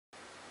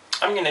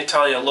I'm going to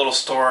tell you a little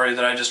story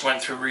that I just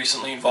went through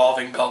recently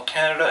involving Bell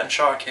Canada and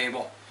Shaw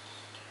Cable.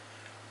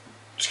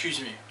 Excuse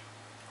me.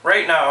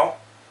 Right now,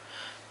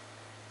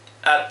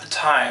 at the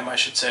time I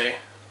should say,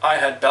 I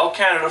had Bell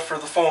Canada for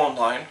the phone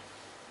line,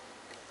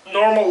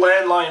 normal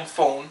landline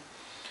phone,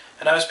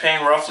 and I was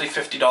paying roughly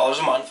 $50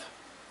 a month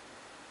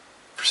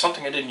for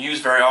something I didn't use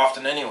very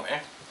often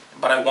anyway,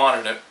 but I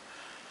wanted it.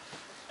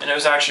 And it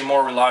was actually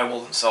more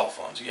reliable than cell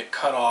phones. You get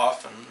cut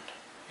off and,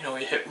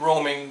 you hit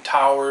roaming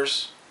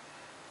towers.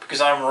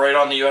 Because I'm right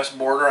on the US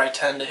border, I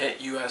tend to hit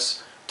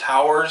US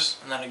towers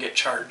and then I get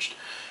charged.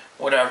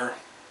 Whatever.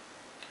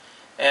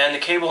 And the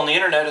cable and the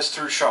internet is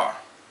through Shaw.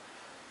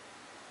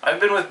 I've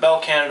been with Bell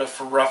Canada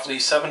for roughly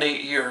 7 to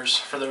 8 years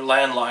for their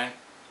landline.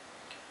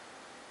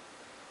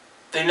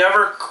 They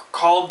never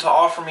called to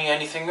offer me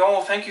anything.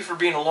 Oh, thank you for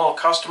being a loyal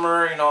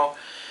customer.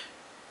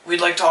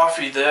 We'd like to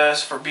offer you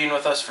this for being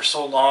with us for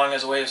so long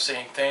as a way of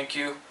saying thank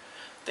you.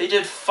 They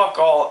did fuck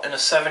all in a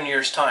 7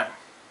 years time.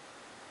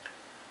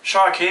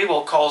 Shaw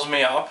Cable calls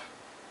me up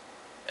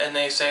and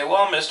they say,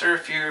 well, mister,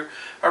 if you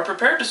are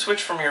prepared to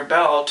switch from your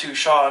Bell to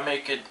Shaw and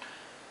make it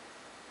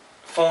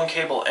phone,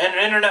 cable, and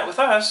internet with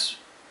us,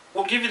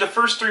 we'll give you the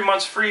first 3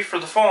 months free for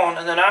the phone,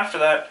 and then after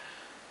that,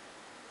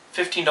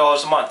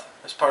 $15 a month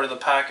as part of the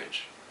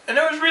package. And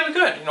it was really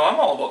good. I'm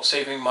all about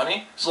saving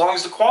money as long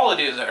as the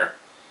quality is there.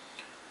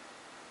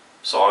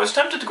 So I was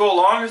tempted to go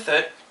along with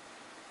it,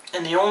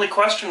 and the only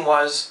question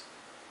was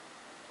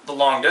the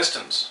long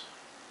distance.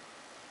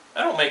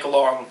 I don't make a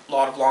lot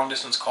of long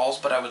distance calls,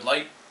 but I would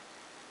like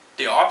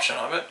the option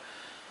of it.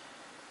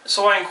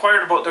 So I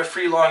inquired about their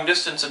free long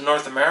distance in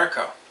North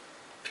America,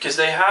 because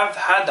they have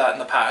had that in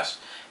the past,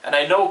 and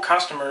I know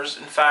customers.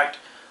 In fact,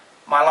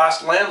 my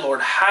last landlord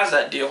has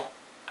that deal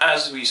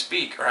as we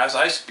speak, or as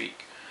I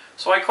speak.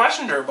 So I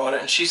questioned her about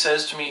it, and she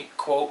says to me,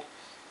 quote,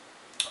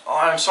 oh,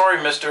 I'm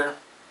sorry, mister,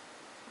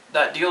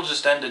 that deal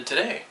just ended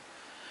today.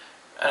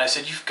 And I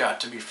said, you've got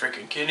to be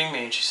freaking kidding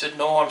me. And she said,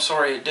 no, I'm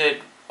sorry, it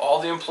did. All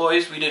the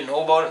employees, we didn't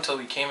know about it until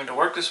we came into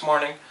work this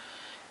morning,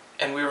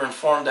 and we were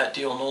informed that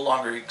deal no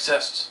longer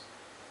exists.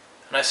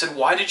 And I said,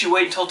 why did you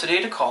wait until today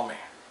to call me?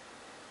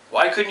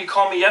 Why couldn't you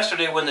call me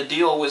yesterday when the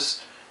deal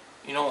was,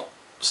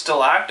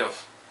 still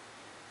active?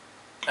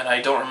 And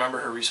I don't remember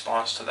her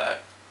response to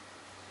that.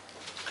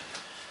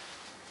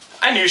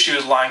 I knew she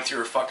was lying through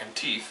her fucking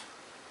teeth.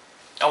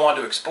 I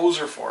wanted to expose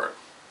her for it,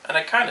 and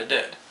I kind of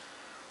did.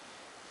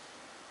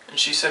 And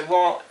she said,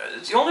 well,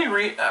 it's the only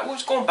I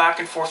was going back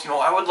and forth,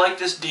 I would like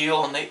this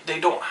deal, and they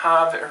don't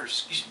have it, or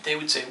they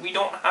would say, we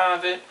don't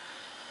have it.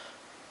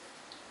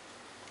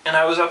 And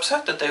I was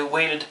upset that they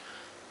waited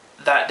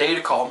that day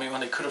to call me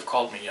when they could have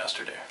called me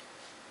yesterday.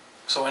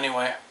 So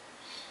anyway,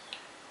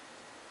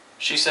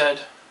 she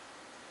said,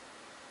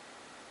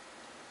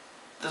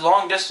 the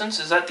long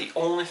distance, is that the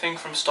only thing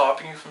from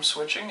stopping you from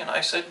switching? And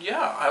I said,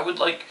 yeah, I would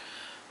like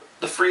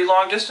the free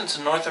long distance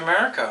in North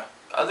America.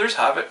 Others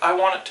have it, I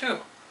want it too.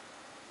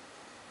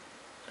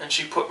 And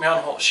she put me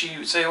on hold. She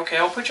would say, okay,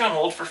 I'll put you on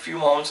hold for a few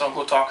moments. I'll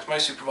go talk with my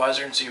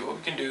supervisor and see what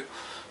we can do.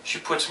 She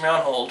puts me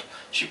on hold.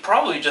 She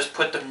probably just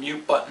put the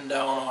mute button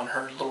down on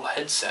her little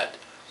headset,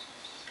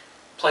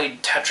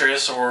 played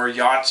Tetris or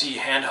Yahtzee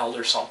handheld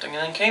or something, and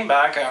then came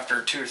back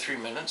after 2 or 3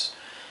 minutes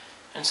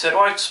and said, oh,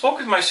 I spoke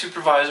with my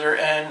supervisor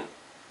and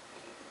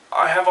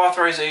I have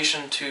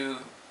authorization to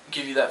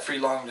give you that free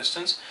long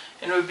distance,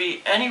 and it would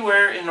be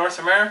anywhere in North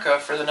America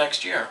for the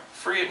next year,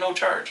 free at no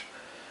charge.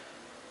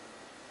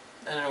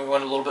 And then we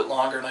went a little bit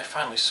longer and I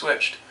finally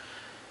switched.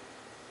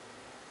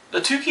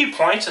 The 2 key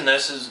points in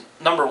this is,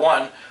 number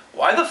 1,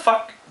 why the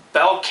fuck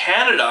Bell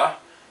Canada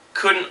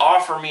couldn't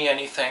offer me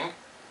anything?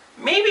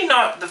 Maybe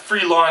not the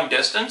free long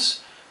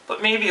distance,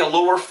 but maybe a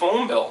lower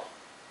phone bill.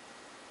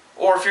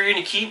 Or if you're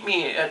going to keep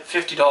me at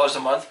 $50 a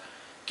month,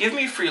 give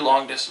me free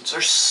long distance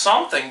or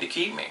something to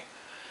keep me.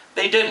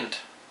 They didn't.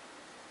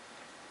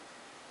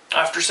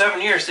 After 7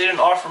 years, they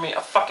didn't offer me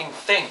a fucking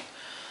thing.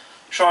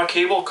 Shaw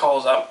Cable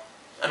calls up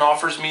and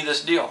offers me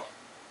this deal.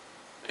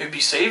 It would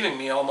be saving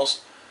me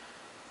almost,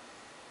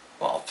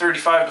 well,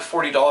 $35 to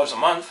 $40 a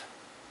month.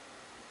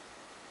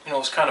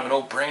 It's kind of a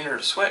no-brainer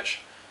to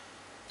switch.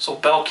 So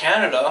Bell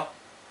Canada,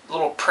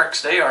 little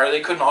pricks they are, they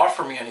couldn't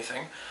offer me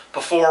anything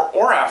before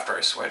or after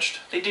I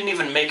switched. They didn't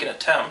even make an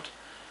attempt.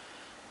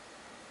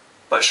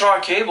 But Shaw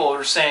Cable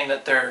were saying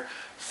that their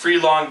free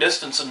long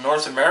distance in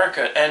North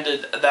America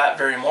ended that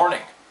very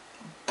morning.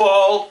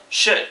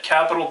 Bullshit,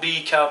 capital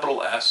B,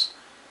 capital S.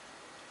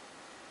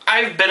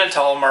 I've been a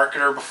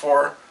telemarketer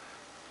before.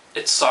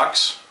 It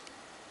sucks.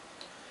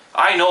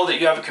 I know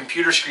that you have a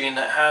computer screen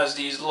that has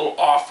these little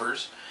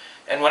offers,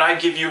 and when I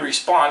give you a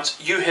response,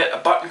 you hit a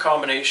button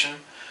combination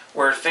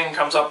where a thing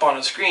comes up on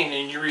the screen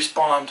and you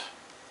respond,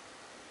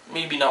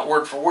 maybe not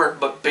word for word,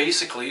 but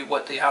basically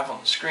what they have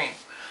on the screen.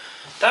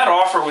 That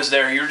offer was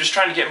there. You were just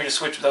trying to get me to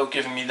switch without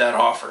giving me that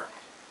offer.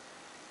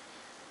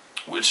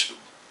 Which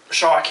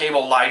Shaw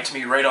Cable lied to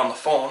me right on the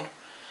phone.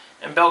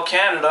 And Bell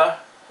Canada,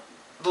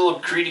 the little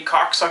greedy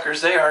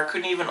cocksuckers they are,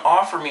 couldn't even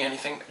offer me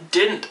anything,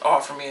 didn't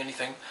offer me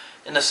anything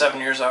in the 7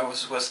 years I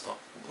was with them,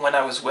 when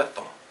I was with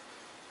them.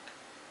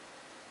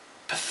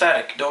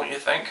 pathetic, don't you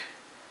think?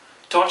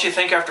 Don't you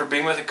think after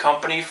being with a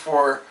company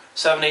for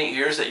 7, 8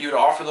 years that you'd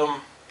offer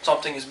them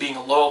something as being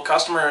a loyal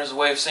customer as a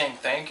way of saying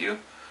thank you?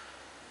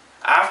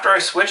 After I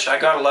switched,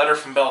 I got a letter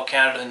from Bell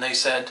Canada, and they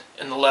said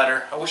in the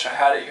letter, I wish I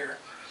had it here.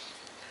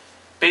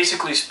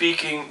 Basically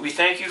speaking, we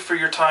thank you for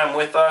your time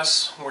with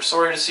us. We're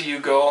sorry to see you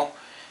go.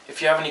 If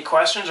you have any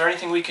questions or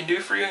anything we can do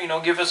for you,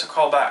 give us a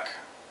call back.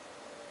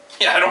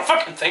 Yeah, I don't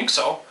fucking think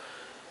so.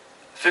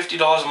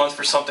 $50 a month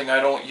for something I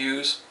don't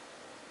use,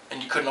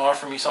 and you couldn't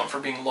offer me something for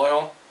being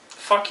loyal?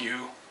 Fuck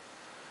you.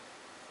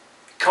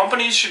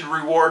 Companies should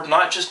reward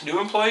not just new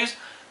employees,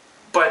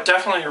 but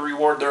definitely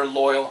reward their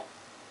loyal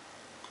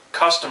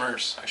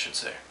customers, I should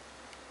say.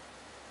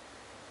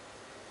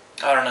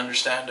 I don't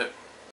understand it.